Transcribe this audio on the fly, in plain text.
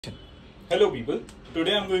Hello people,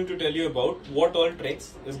 today I am going to tell you about what all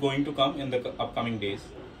treks is going to come in the upcoming days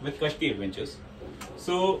with Kashti Adventures.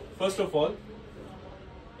 So first of all,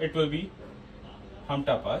 it will be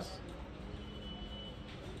Hamta Pass.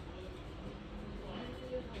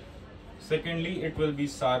 Secondly, it will be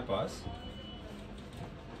Sar Pass.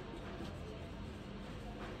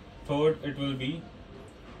 Third, it will be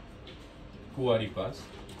Kuwari Pass.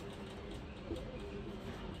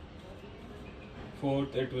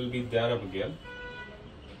 Fourth, it will be Dara Bugyal.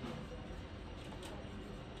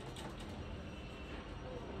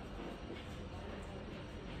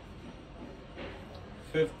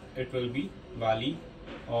 Fifth, it will be Valley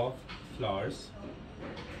of Flowers.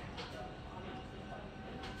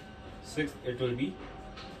 Sixth, it will be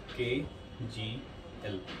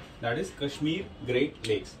KGL, that is Kashmir Great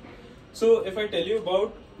Lakes. So if I tell you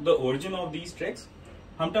about the origin of these treks,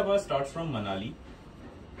 Hamta Pass starts from Manali.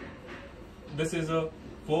 This is a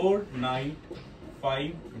 4-night,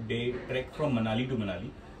 5-day trek from Manali to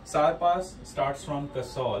Manali. Sar Pass starts from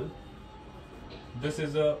Kasol. This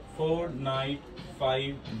is a 4-night,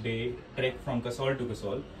 5-day trek from Kasol to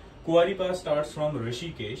Kasol. Kuwari Pass starts from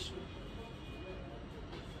Rishikesh.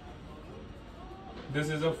 This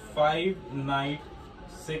is a 5-night,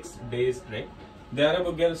 6 days trek. Dara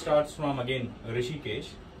Bugyal starts from again Rishikesh.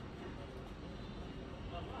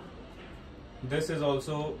 This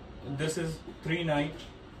is 3-night,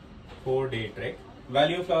 4-day trek.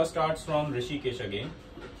 Valley of Flowers starts from Rishikesh again.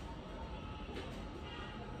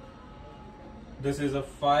 This is a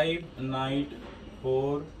 5-night,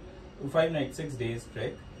 6 days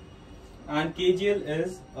trek. And KGL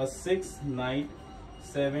is a 6-night,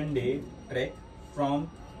 7-day trek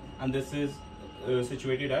from, and this is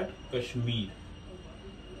situated at Kashmir.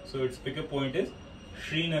 So its pickup point is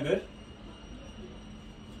Srinagar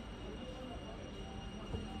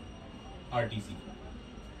RTC.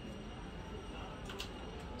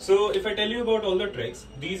 So if I tell you about all the treks,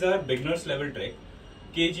 these are beginners level trek.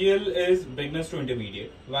 KGL is beginners to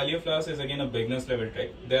intermediate. Valley of Flowers is again a beginners level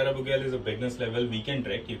trek. Dara Bugyal is a beginners level weekend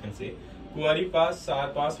trek, you can say. Kuwari Pass,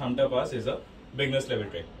 Sar Pass, Hamta Pass is a beginners level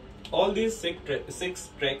trek. All these six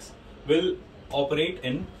treks will operate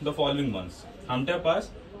in the following months. Hamta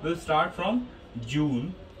Pass will start from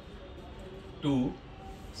June to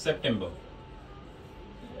September.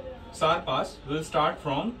 Sar Pass will start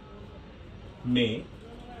from May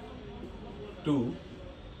to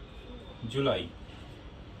July.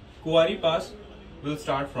 Kuwari Pass will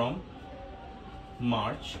start from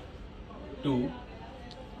March to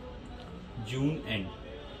June end.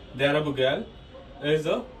 Dara Bugyal is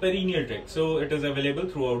a perennial trek, so it is available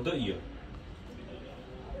throughout the year.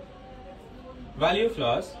 Valley of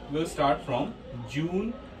Flowers will start from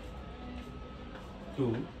June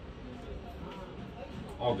to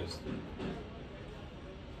August.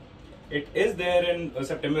 It is there in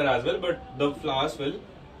September as well, but the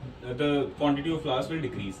quantity of flowers will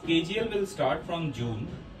decrease. KGL will start from June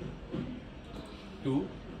to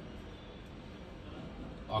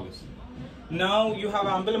August. Now you have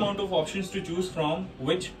ample amount of options to choose from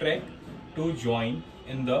which trek to join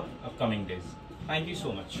in the upcoming days. Thank you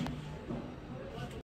so much.